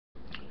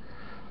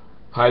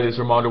Hi, this is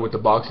Armando with the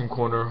Boxing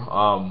Corner.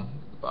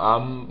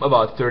 I'm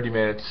about 30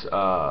 minutes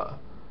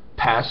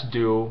past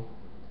due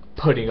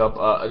putting up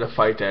the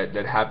fight that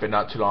happened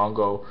not too long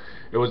ago.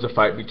 It was a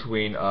fight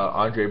between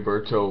Andre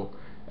Berto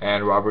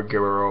and Robert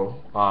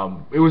Guerrero.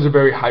 It was a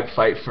very hype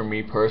fight for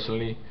me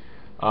personally.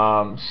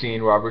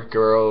 Seeing Robert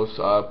Guerrero's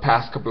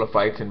past couple of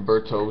fights and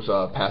Berto's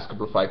past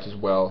couple of fights as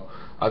well.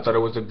 I thought it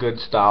was a good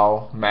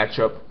style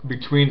matchup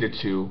between the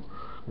two,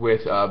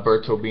 with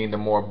Berto being the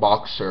more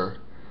boxer,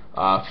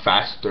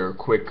 faster,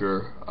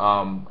 quicker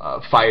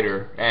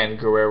fighter, and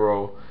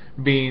Guerrero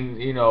being,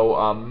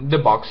 the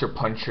boxer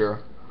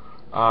puncher.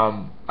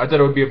 I thought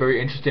it would be a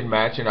very interesting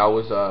match, and I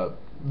was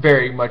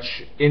very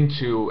much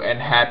into and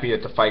happy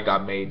that the fight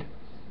got made.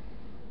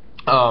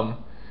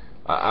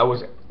 I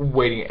was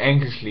waiting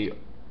anxiously.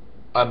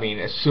 I mean,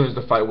 as soon as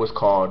the fight was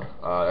called,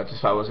 that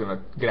this fight was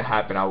gonna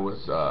happen, I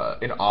was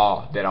in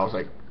awe. That I was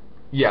like,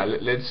 yeah,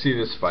 let's see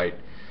this fight.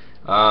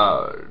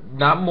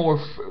 Not more.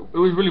 It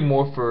was really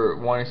more for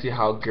wanting to see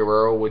how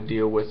Guerrero would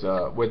deal with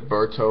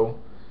Berto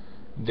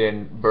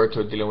than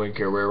Berto dealing with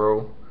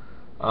Guerrero.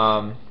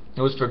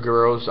 It was for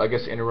Guerrero's, I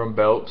guess, interim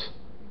belt.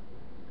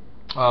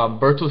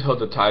 Berto's held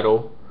the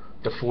title,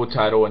 the full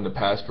title, in the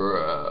past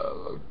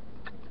for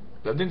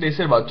I think they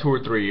said about 2 or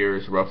 3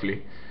 years,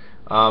 roughly.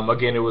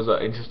 Again, it was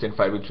an interesting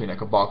fight between like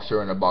a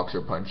boxer and a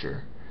boxer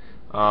puncher.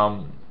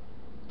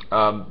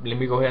 Let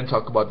me go ahead and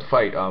talk about the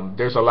fight.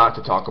 There's a lot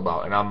to talk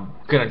about, and I'm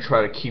gonna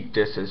try to keep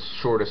this as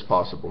short as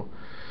possible.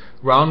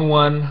 Round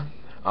one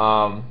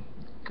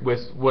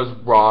was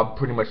Rob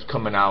pretty much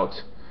coming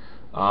out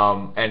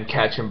and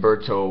catching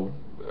Berto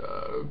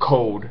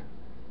cold,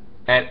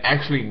 and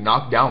actually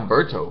knocked down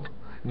Berto.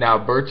 Now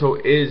Berto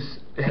is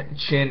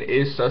chin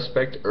is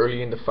suspect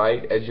early in the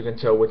fight, as you can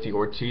tell with the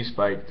Ortiz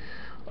fight.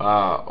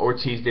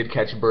 Ortiz did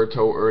catch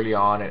Berto early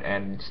on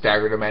and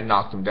staggered him and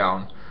knocked him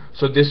down.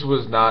 So this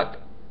was not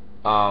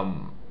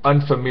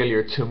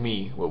unfamiliar to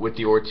me with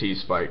the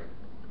Ortiz fight.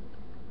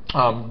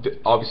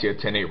 Obviously a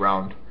 10-8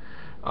 round.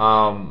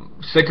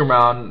 Second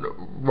round,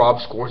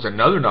 Rob scores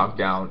another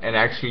knockdown, and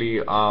actually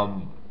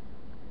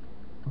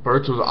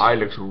Berto's eye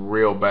looks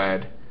real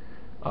bad.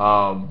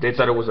 They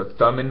thought it was a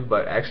thumbing,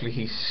 but actually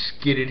he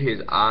skidded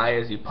his eye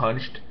as he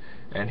punched,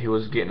 and he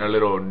was getting a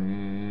little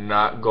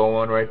not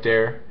going right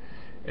there.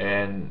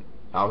 And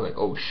I was like,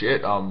 oh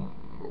shit.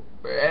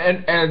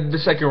 And the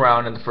second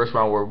round and the first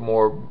round were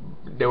more,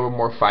 they were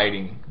more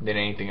fighting than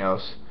anything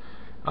else.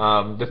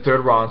 The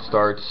third round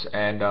starts,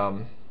 and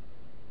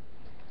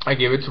I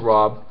gave it to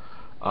Rob,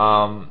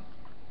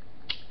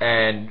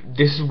 and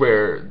this is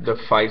where the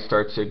fight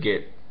starts to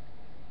get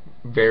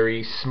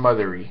very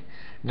smothery.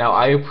 Now,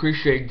 I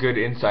appreciate good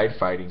inside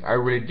fighting, I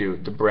really do.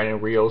 The Brandon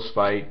Rios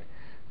fight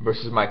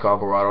versus Mike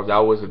Alvarado,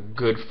 that was a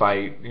good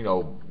fight,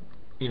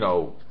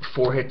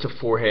 forehead to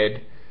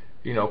forehead,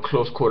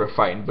 close quarter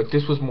fighting. But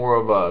this was more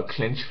of a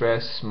clinch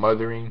fest,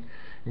 smothering.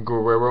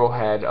 Guerrero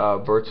had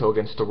Berto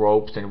against the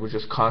ropes, and was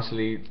just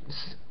constantly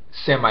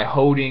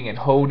semi-holding, and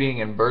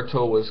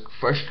Berto was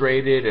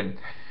frustrated. And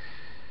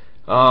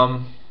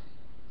I'm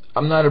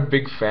not a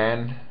big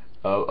fan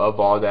of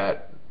all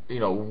that,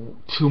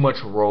 too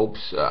much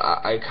ropes.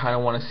 I kind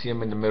of want to see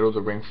him in the middle of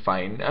the ring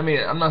fighting. I mean,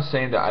 I'm not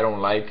saying that I don't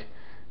like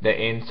the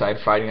inside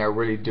fighting, I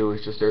really do.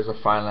 It's just there's a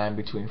fine line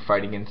between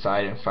fighting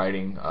inside and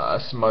fighting a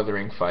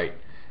smothering fight,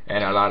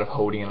 and a lot of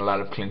holding and a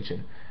lot of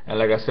clinching. And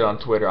like I said on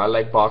Twitter, I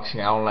like boxing,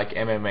 I don't like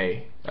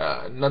MMA.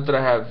 Not that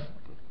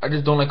I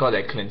just don't like all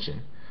that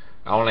clinching.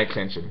 I don't like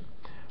clinching.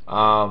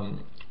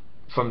 From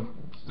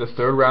the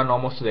third round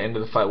almost to the end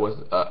of the fight was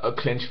a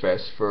clinch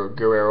fest for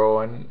Guerrero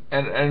and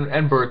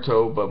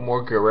Berto, but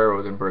more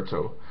Guerrero than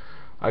Berto.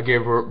 I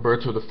gave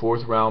Berto the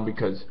fourth round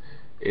because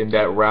in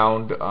that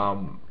round,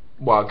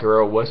 while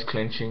Guerrero was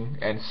clinching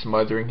and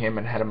smothering him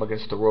and had him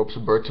against the ropes,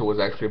 Berto was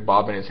actually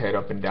bobbing his head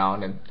up and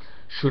down and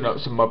shooting up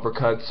some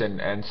uppercuts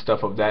and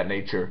stuff of that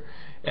nature.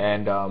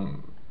 And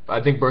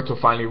I think Berto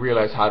finally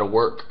realized how to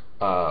work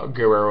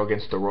Guerrero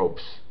against the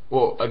ropes.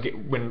 Well,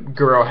 when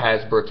Guerrero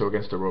has Berto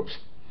against the ropes.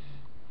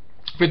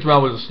 Fifth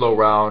round was a slow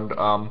round.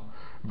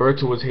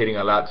 Berto was hitting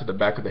a lot to the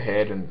back of the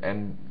head,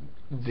 and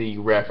the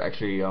ref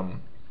actually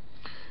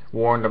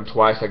warned him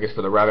twice, I guess,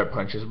 for the rabbit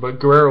punches. But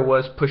Guerrero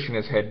was pushing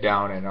his head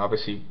down, and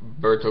obviously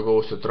Berto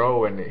goes to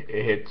throw, and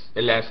it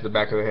lands to the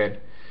back of the head.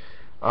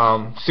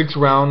 Sixth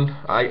round,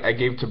 I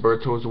gave to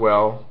Berto as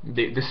well.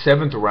 The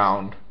seventh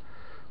round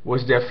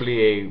was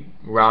definitely a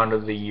round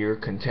of the year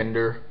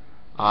contender.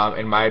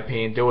 In my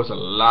opinion, there was a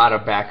lot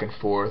of back and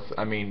forth.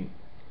 I mean,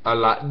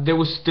 there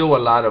was still a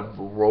lot of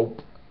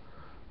rope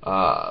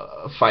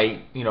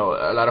fight, a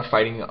lot of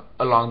fighting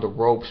along the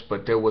ropes,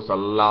 but there was a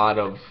lot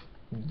of,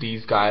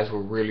 these guys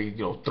were really,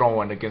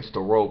 throwing against the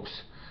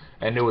ropes,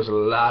 and there was a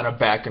lot of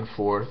back and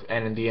forth.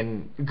 And in the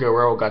end,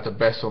 Guerrero got the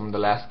best of him the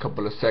last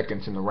couple of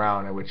seconds in the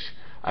round, in which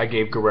I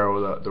gave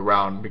Guerrero the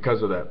round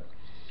because of that.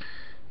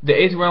 The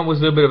eighth round was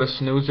a little bit of a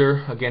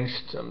snoozer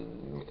against,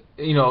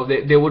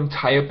 they would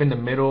tie up in the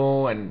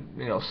middle, and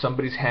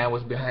somebody's hand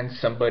was behind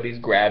somebody's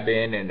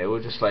grabbing, and it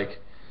was just like,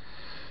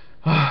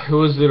 it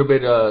was a little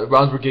bit,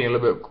 rounds were getting a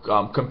little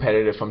bit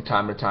competitive from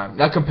time to time.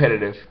 Not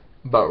competitive,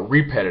 but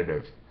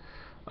repetitive.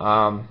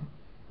 Um,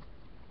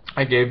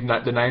 I gave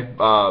the ninth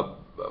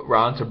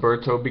round to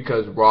Berto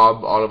because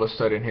Rob, all of a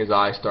sudden, his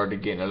eyes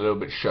started getting a little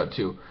bit shut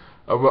too.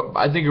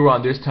 I think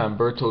around this time,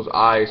 Berto's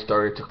eyes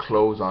started to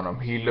close on him.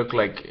 He looked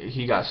like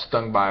he got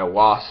stung by a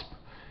wasp,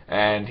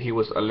 and he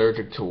was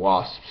allergic to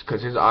wasps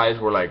because his eyes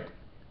were like,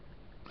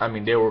 I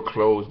mean, they were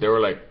closed. They were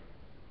like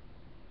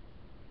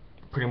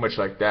pretty much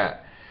like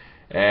that.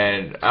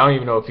 And I don't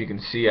even know if you can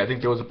see. I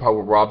think there was a part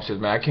where Rob says,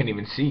 "Man, I can't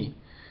even see."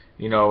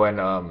 You know, and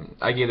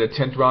I gave the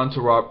 10th round to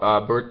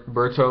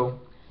Berto.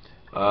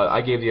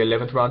 I gave the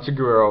 11th round to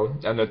Guerrero,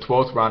 and the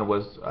 12th round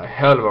was a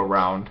hell of a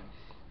round.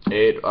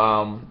 It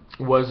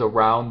was a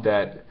round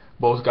that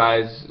both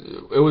guys,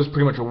 it was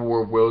pretty much a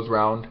War of Wills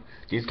round.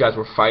 These guys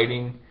were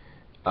fighting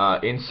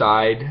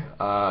inside,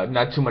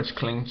 not too much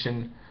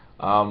clinching.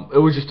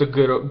 It was just a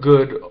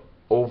good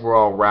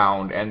overall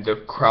round, and the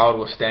crowd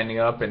was standing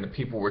up and the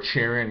people were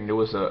cheering, and it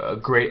was a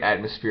great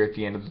atmosphere at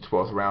the end of the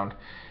 12th round.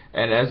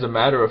 And as a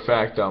matter of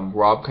fact,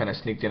 Rob kind of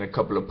sneaked in a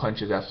couple of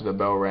punches after the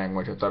bell rang,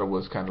 which I thought it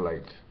was kind of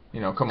like,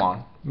 you know, come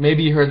on.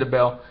 Maybe he heard the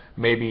bell,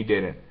 maybe he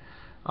didn't.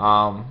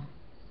 Rob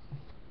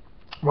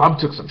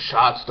took some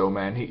shots though,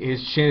 man.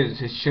 His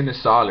chin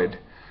is solid.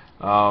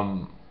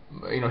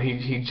 You know,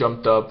 he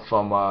jumped up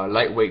from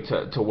lightweight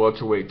to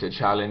welterweight to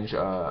challenge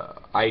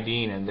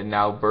Aidin and then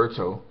now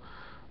Berto.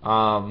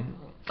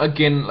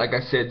 Again, like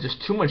I said,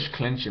 just too much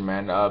clinching,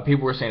 man.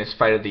 People were saying it's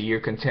fight of the year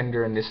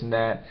contender and this and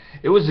that.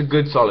 It was a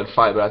good, solid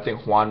fight, but I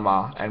think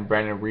Juanma and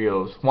Brandon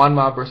Rios,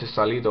 Juanma versus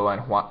Salido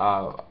and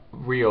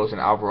Rios and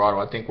Alvarado,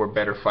 I think were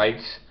better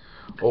fights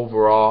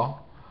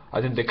overall.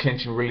 I think the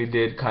clinching really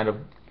did kind of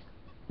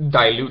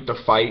dilute the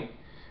fight.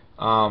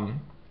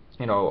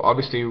 You know,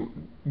 obviously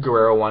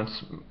Guerrero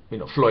wants, you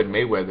know, Floyd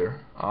Mayweather.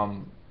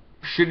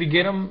 Should he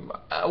get him?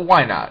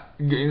 Why not?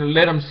 You know,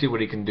 let him see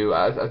what he can do.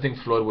 I think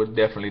Floyd would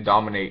definitely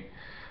dominate.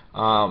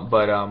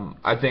 But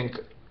I think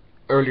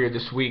earlier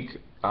this week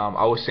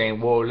I was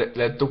saying, well,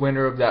 let the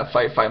winner of that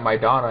fight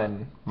Maidana,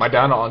 and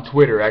Maidana on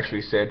Twitter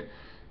actually said,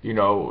 you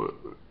know,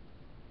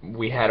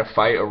 we had a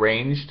fight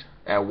arranged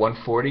at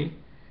 140.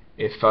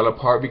 It fell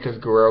apart because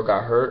Guerrero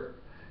got hurt,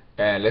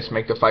 and let's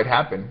make the fight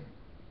happen.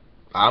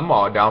 I'm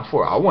all down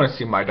for it. I want to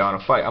see Maidana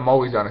fight. I'm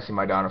always down to see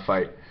Maidana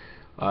fight.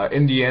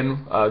 In the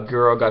end,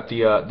 Guerrero got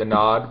the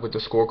nod with the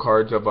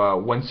scorecards of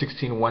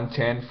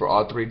 116-110 for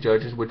all three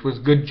judges, which was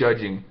good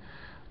judging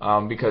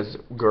because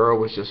Guerrero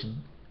was just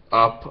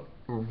up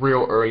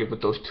real early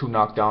with those two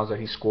knockdowns that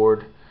he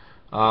scored.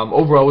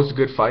 Overall, it was a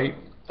good fight.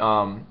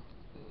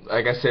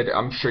 Like I said,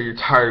 I'm sure you're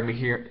tired of me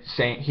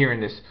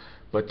hearing this,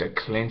 but the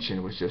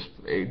clinching was just,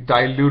 it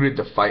diluted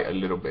the fight a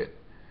little bit.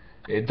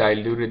 It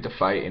diluted the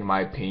fight, in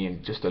my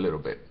opinion, just a little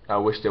bit. I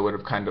wish they would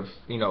have kind of,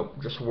 you know,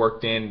 just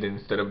worked in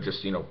instead of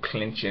just, you know,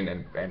 clinching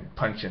and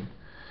punching.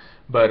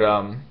 But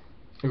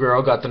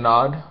Guerrero got the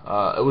nod.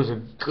 It was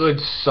a good,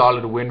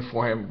 solid win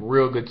for him.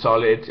 Real good,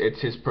 solid.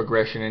 It's his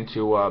progression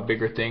into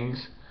bigger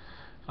things.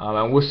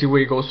 And we'll see where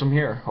he goes from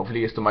here.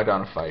 Hopefully he gets the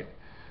Maidana fight.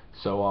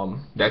 So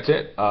that's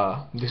it.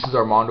 This is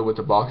Armando with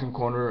the Boxing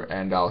Corner,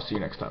 and I'll see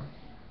you next time.